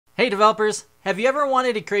Hey developers, have you ever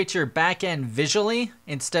wanted to create your backend visually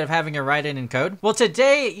instead of having to write it in code? Well,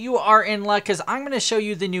 today you are in luck because I'm going to show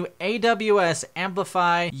you the new AWS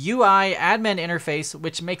Amplify UI admin interface,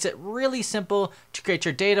 which makes it really simple to create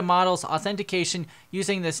your data models, authentication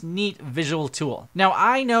using this neat visual tool. Now,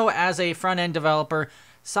 I know as a front-end developer,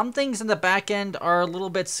 some things in the backend are a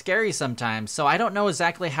little bit scary sometimes, so I don't know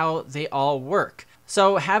exactly how they all work.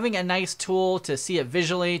 So having a nice tool to see it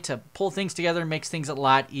visually, to pull things together, makes things a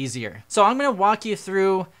lot easier. So I'm going to walk you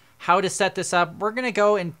through how to set this up. We're going to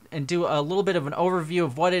go and do a little bit of an overview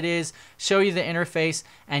of what it is, show you the interface,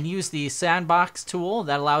 and use the Sandbox tool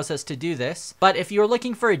that allows us to do this. But if you're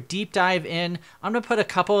looking for a deep dive in, I'm going to put a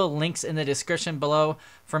couple of links in the description below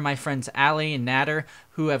from my friends Ali and Nader,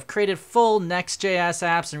 who have created full Next.js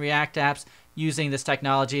apps and React apps using this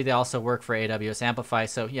technology. They also work for AWS Amplify,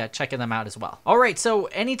 so yeah, checking them out as well. All right, so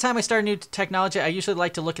anytime I start a new technology, I usually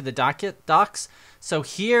like to look at the docs. So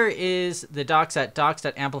here is the docs at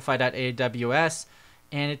docs.amplify.aws,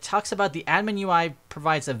 and it talks about the admin UI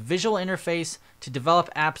provides a visual interface to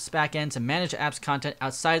develop apps backends and manage apps content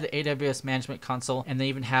outside the AWS Management Console, and they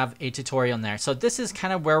even have a tutorial in there. So this is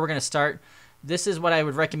kind of where we're going to start. This is what I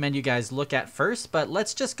would recommend you guys look at first, but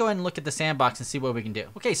let's just go ahead and look at the Sandbox and see what we can do.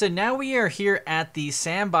 Okay, so now we are here at the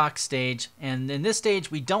Sandbox stage, and in this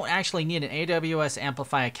stage, we don't actually need an AWS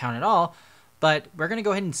Amplify account at all, but we're going to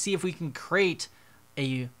go ahead and see if we can create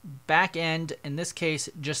a backend, in this case,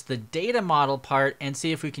 just the data model part, and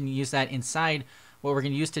see if we can use that inside what we're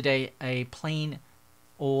going to use today, a plain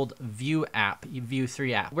old Vue app, Vue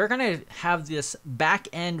 3 app. We're going to have this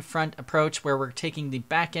back-end front approach where we're taking the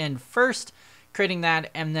back end first, creating that,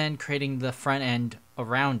 and then creating the front end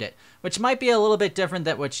around it, which might be a little bit different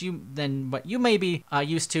than what you may be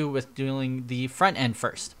used to with doing the front end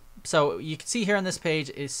first. So you can see here on this page,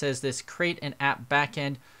 it says this create an app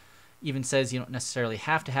backend. Even says you don't necessarily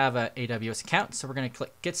have to have an AWS account. So we're going to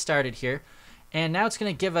click get started here. And now it's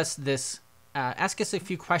going to give us this, ask us a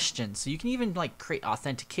few questions. So you can even like create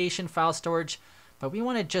authentication file storage, but we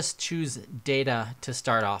want to just choose data to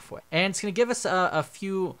start off with. And it's going to give us a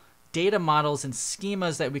few data models and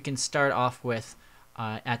schemas that we can start off with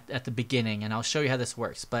at the beginning, and I'll show you how this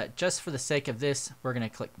works. But just for the sake of this, we're going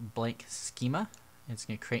to click blank schema. It's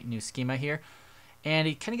going to create a new schema here, and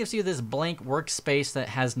it kind of gives you this blank workspace that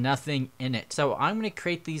has nothing in it. So I'm going to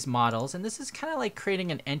create these models, and this is kind of like creating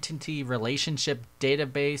an entity relationship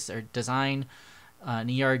database or design, an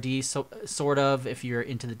ERD sort of, if you're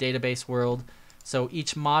into the database world. So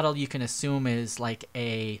each model you can assume is like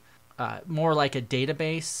a more like a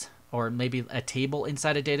database, or maybe a table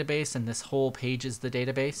inside a database, and this whole page is the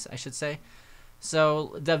database, I should say.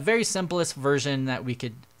 So the very simplest version that we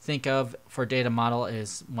could think of for data model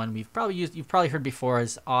is one you've probably heard before,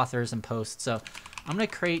 is authors and posts. So I'm going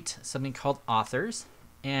to create something called authors,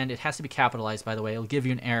 and it has to be capitalized, by the way. It'll give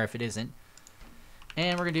you an error if it isn't.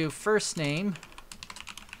 And we're going to do first name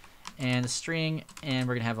and a string, and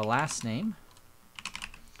we're going to have a last name.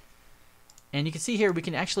 And you can see here we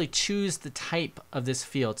can actually choose the type of this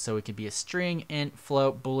field. So it could be a string, int,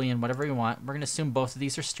 float, boolean, whatever you want. We're going to assume both of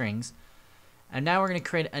these are strings. And now we're going to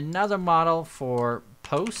create another model for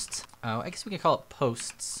posts. Oh, I guess we can call it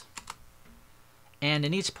posts. And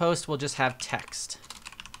in each post we'll just have text.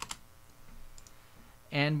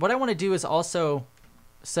 And what I want to do is also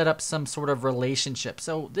set up some sort of relationship.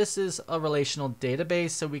 So this is a relational database,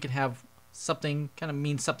 so we can have something kind of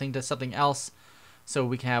mean something to something else. So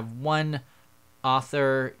we can have one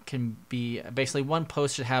author, can be basically one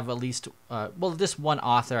post should have at least, well, just one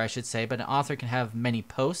author, I should say, but an author can have many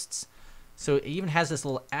posts. So it even has this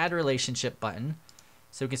little add relationship button.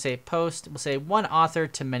 So we can say post, we'll say one author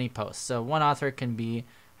to many posts. So one author can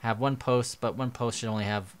have one post, but one post should only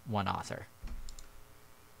have one author.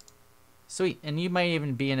 Sweet. And you might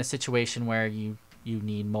even be in a situation where you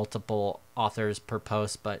need multiple authors per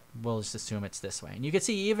post, but we'll just assume it's this way. And you can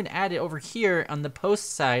see you even added over here on the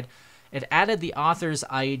post side, it added the author's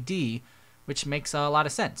ID, which makes a lot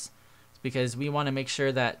of sense. It's because we want to make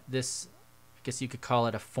sure that this, I guess you could call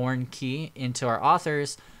it a foreign key into our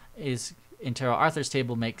authors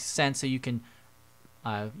table makes sense. So you can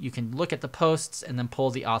look at the posts and then pull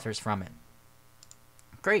the authors from it.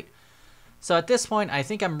 Great. So at this point, I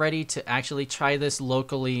think I'm ready to actually try this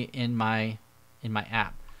locally in my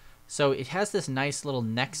app. So it has this nice little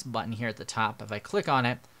next button here at the top. If I click on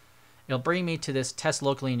it, it'll bring me to this test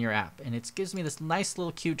locally in your app, and it gives me this nice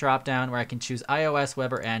little cute drop down where I can choose iOS,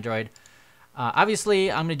 web, or Android.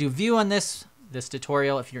 Obviously I'm going to do Vue on this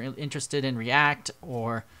tutorial. If you're interested in React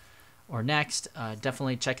or Next,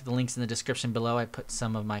 definitely check the links in the description below. I put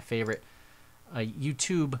some of my favorite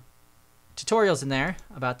YouTube tutorials in there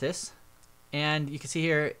about this. And you can see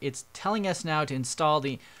here, it's telling us now to install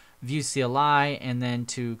the Vue CLI and then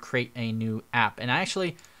to create a new app. And I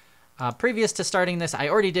actually, previous to starting this, I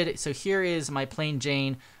already did it. So here is my plain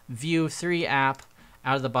Jane Vue 3 app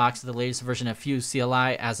out of the box, the latest version of Vue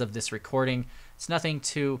CLI as of this recording. It's nothing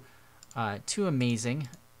too amazing.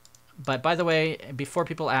 But by the way, before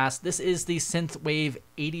people ask, this is the Synthwave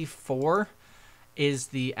 84 is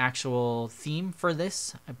the actual theme for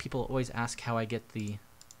this. People always ask how I get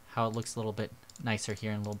how it looks a little bit nicer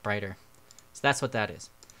here and a little brighter. So that's what that is.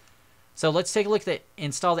 So let's take a look at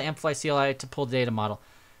install the Amplify CLI to pull the data model.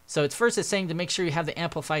 So it's saying to make sure you have the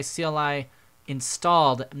Amplify CLI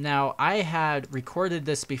installed. Now, I had recorded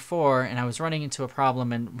this before and I was running into a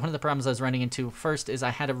problem, and one of the problems I was running into first is I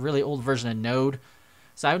had a really old version of Node.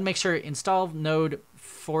 So I would make sure install Node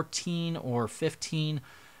 14 or 15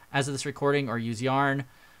 as of this recording, or use Yarn.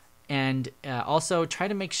 And also try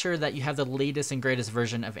to make sure that you have the latest and greatest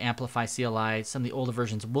version of Amplify CLI. Some of the older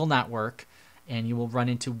versions will not work, and you will run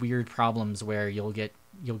into weird problems where you'll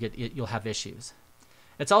have issues.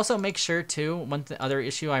 It's also make sure too, one other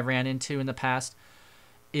issue I ran into in the past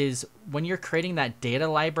is when you're creating that data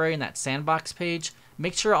library in that Sandbox page,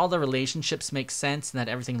 make sure all the relationships make sense and that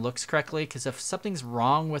everything looks correctly, because if something's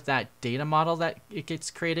wrong with that data model that it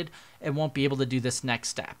gets created, it won't be able to do this next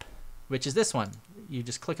step, which is this one. You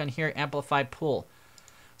just click on here, Amplify Pull.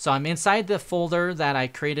 So I'm inside the folder that I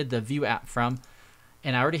created the Vue app from,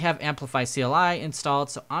 and I already have Amplify CLI installed,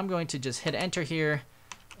 so I'm going to just hit enter here,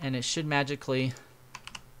 and it should magically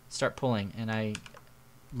start pulling. And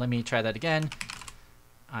let me try that again.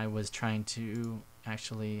 I was trying to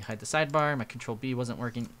actually hide the sidebar. My Control B wasn't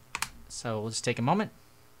working, so we'll just take a moment.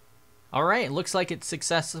 All right, it looks like it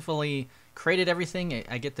successfully created everything.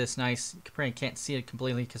 I get this nice, you probably can't see it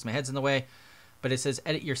completely because my head's in the way, but it says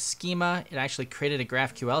edit your schema. It actually created a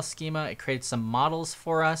GraphQL schema. It created some models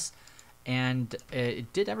for us, and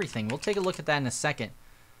it did everything. We'll take a look at that in a second.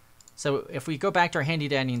 So if we go back to our handy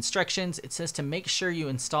dandy instructions, it says to make sure you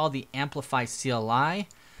install the Amplify CLI.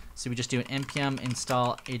 So we just do an npm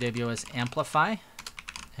install AWS Amplify,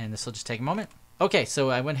 and this will just take a moment. Okay, so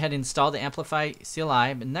I went ahead and installed the Amplify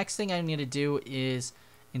CLI. The next thing I need to do is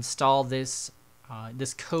install this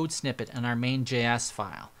this code snippet in our main.js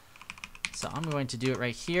file. So I'm going to do it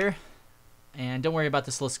right here, and don't worry about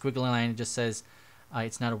this little squiggly line. It just says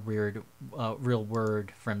it's not a weird real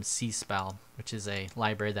word from Cspell, which is a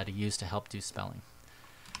library that I use to help do spelling.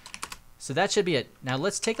 So that should be it. Now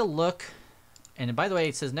let's take a look. And by the way,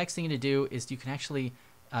 it says next thing to do is you can actually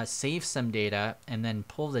save some data and then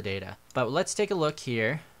pull the data. But let's take a look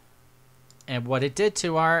here and what it did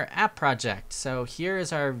to our app project. So here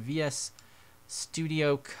is our VS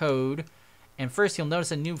Studio code. And first you'll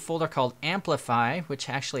notice a new folder called Amplify, which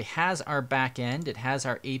actually has our backend. It has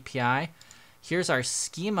our API. Here's our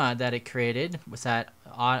schema that it created with that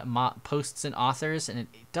posts and authors, and it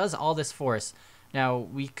does all this for us. Now,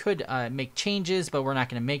 we could make changes, but we're not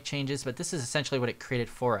going to make changes, but this is essentially what it created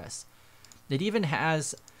for us. It even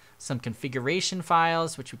has some configuration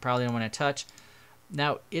files, which we probably don't want to touch.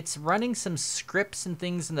 Now, it's running some scripts and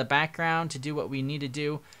things in the background to do what we need to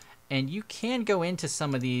do, and you can go into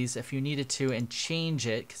some of these if you needed to and change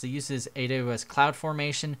it, because it uses AWS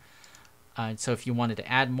CloudFormation. So if you wanted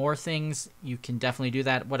to add more things, you can definitely do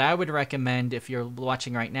that. What I would recommend if you're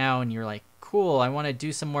watching right now and you're like, cool, I want to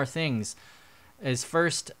do some more things, is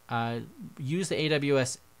first use the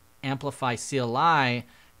AWS Amplify CLI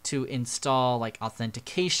to install like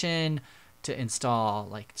authentication, to install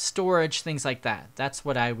like storage, things like that. That's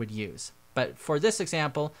what I would use. But for this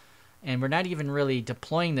example, and we're not even really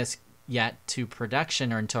deploying this yet to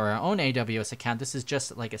production or into our own AWS account, this is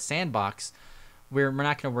just like a sandbox. We're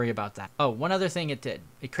not going to worry about that. Oh, one other thing it did.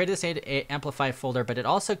 It created this Amplify folder, but it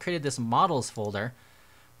also created this models folder,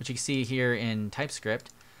 which you can see here in TypeScript.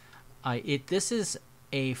 This is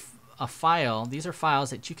a file. These are files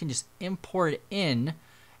that you can just import in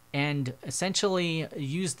and essentially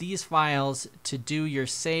use these files to do your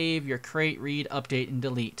save, your create, read, update, and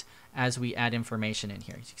delete as we add information in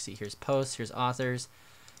here. As you can see, here's posts, here's authors,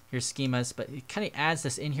 here's schemas, but it kind of adds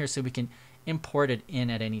this in here so we can import it in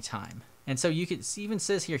at any time. And so you can see, even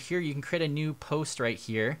says here you can create a new post right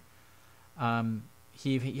here. You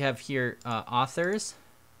have here authors.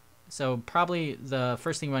 So probably the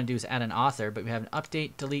first thing we want to do is add an author, but we have an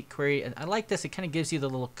update, delete, query. And I like this. It kind of gives you the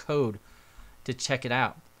little code to check it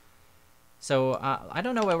out. So I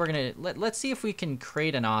don't know what we're going to, let's see if we can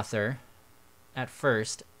create an author at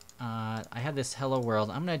first. I have this hello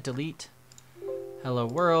world. I'm going to delete hello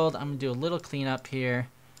world. I'm going to do a little cleanup here.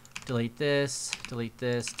 Delete this, delete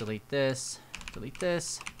this, delete this, delete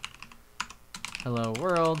this. Hello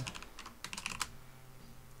world.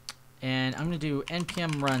 And I'm going to do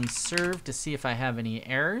npm run serve to see if I have any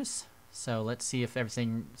errors. So let's see if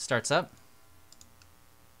everything starts up.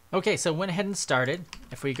 Okay, so went ahead and started.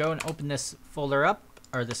 If we go and open this folder up,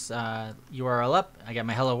 or this URL up, I got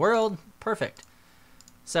my hello world. Perfect.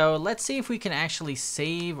 So let's see if we can actually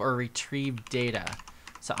save or retrieve data.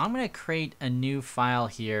 So I'm going to create a new file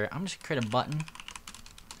here. I'm just going to create a button.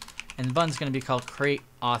 And the button's going to be called create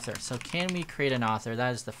author. So can we create an author?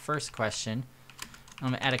 That is the first question. I'm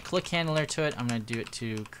going to add a click handler to it. I'm going to do it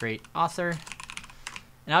to create author.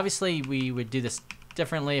 And obviously we would do this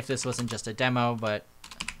differently if this wasn't just a demo, but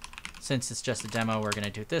since it's just a demo, we're going to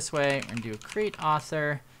do it this way. We're going to do create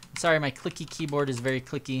author. Sorry, my clicky keyboard is very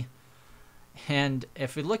clicky. And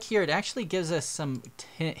if we look here, it actually gives us some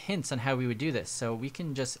hints on how we would do this. So we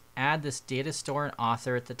can just add this data store and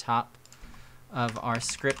author at the top of our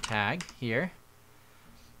script tag here.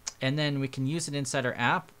 And then we can use it inside our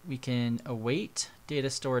app. We can await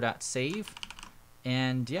datastore.save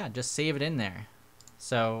and yeah, just save it in there.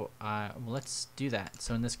 So let's do that.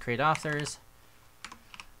 So in this create authors,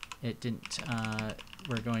 it didn't,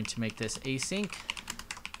 we're going to make this async.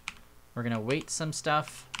 We're going to wait some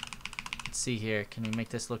stuff. Let's see here. Can we make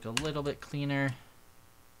this look a little bit cleaner?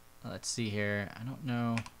 Let's see here. I don't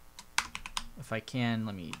know if I can.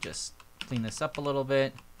 Let me just clean this up a little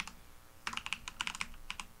bit.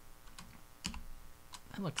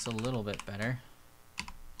 That looks a little bit better.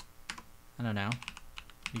 I don't know.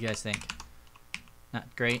 What do you guys think?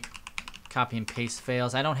 Not great. Copy and paste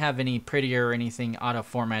fails. I don't have any prettier or anything auto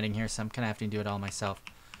formatting here, so I'm kind of having to do it all myself.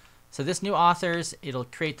 So this new authors, it'll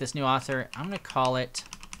create this new author. I'm going to call it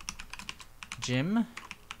Jim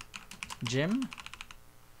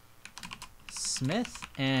Smith,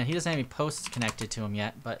 and he doesn't have any posts connected to him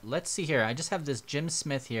yet, but let's see here. I just have this Jim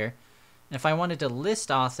Smith here, and if I wanted to list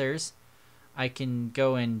authors, I can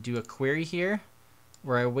go and do a query here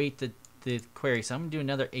where I wait the query. So I'm going to do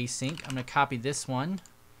another async. I'm going to copy this one,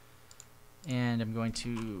 and I'm going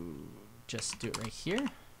to just do it right here.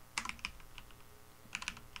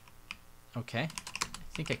 Okay,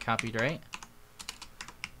 I think I copied right.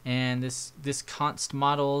 And this const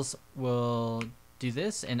models will do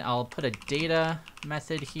this, and I'll put a data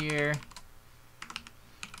method here.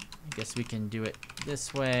 I guess we can do it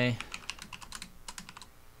this way.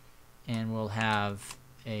 And we'll have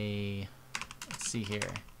a, let's see here.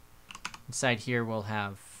 Inside here we'll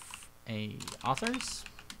have a authors.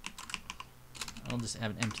 I'll just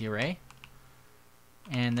have an empty array.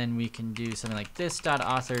 And then we can do something like this, dot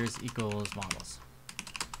authors equals models.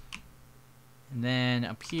 And then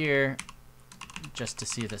up here, just to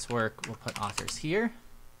see this work, we'll put authors here.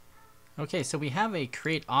 Okay, so we have a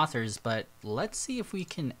create authors, but let's see if we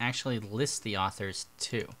can actually list the authors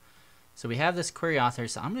too. So we have this query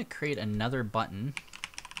authors, so I'm going to create another button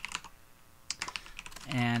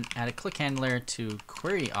and add a click handler to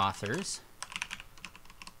query authors.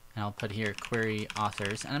 And I'll put here query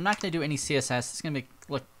authors. And I'm not going to do any CSS. It's going to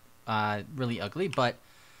look really ugly, but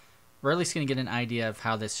we're at least going to get an idea of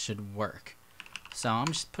how this should work. So I'm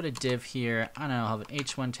just put a div here. I don't know, I'll have an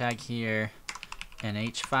h1 tag here, an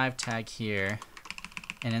h5 tag here.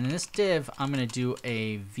 And in this div, I'm going to do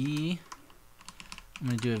a v. I'm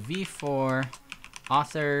going to do a v for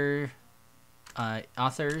author,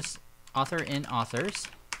 author in authors.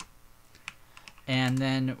 And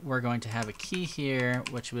then we're going to have a key here,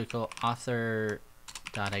 which we call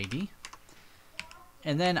author.id.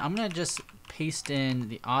 And then I'm going to just paste in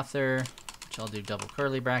the author, which I'll do double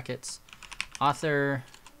curly brackets, author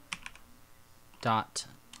dot,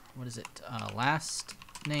 what is it, last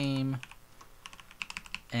name,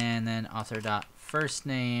 and then author dot first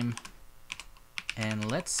name.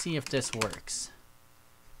 And let's see if this works.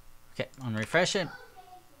 Okay, I'm going to refresh it.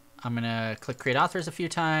 I'm going to click create authors a few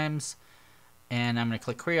times. And I'm going to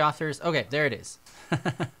click query authors. Okay, there it is.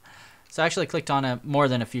 So I actually clicked on it more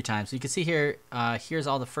than a few times. So you can see here, here's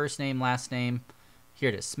all the first name, last name. Here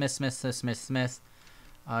it is, Smith, Smith, Smith, Smith, Smith.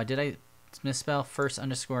 Did I misspell first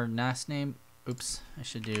underscore last name? Oops, I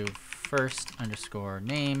should do first underscore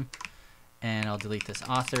name. And I'll delete this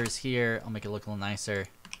authors here. I'll make it look a little nicer.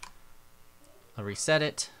 I'll reset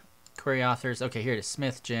it. Query authors. Okay, here it is,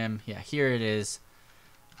 Smith, Jim. Yeah, here it is.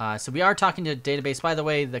 So we are talking to a database. By the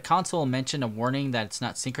way, the console mentioned a warning that it's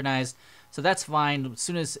not synchronized. So that's fine. As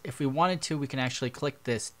soon as, if we wanted to, we can actually click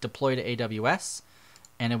this deploy to AWS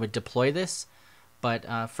and it would deploy this.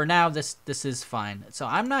 But for now, this is fine. So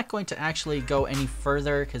I'm not going to actually go any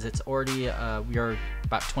further because it's already, we are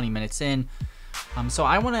about 20 minutes in. So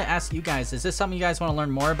I want to ask you guys, is this something you guys want to learn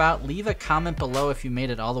more about? Leave a comment below if you made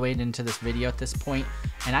it all the way into this video at this point,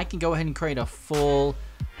 and I can go ahead and create a full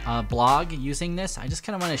blog using this. I just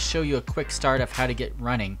kind of want to show you a quick start of how to get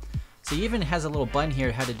running. So it even has a little button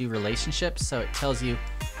here how to do relationships. So it tells you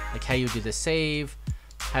like how you do the save,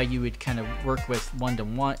 how you would kind of work with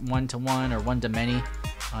one-to-one or one-to-many.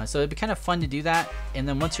 So it'd be kind of fun to do that. And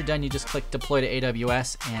then once you're done, you just click deploy to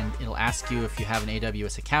AWS and it'll ask you if you have an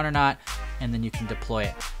AWS account or not, and then you can deploy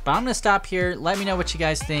it. But I'm gonna stop here. Let me know what you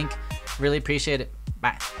guys think. Really appreciate it.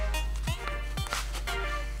 Bye.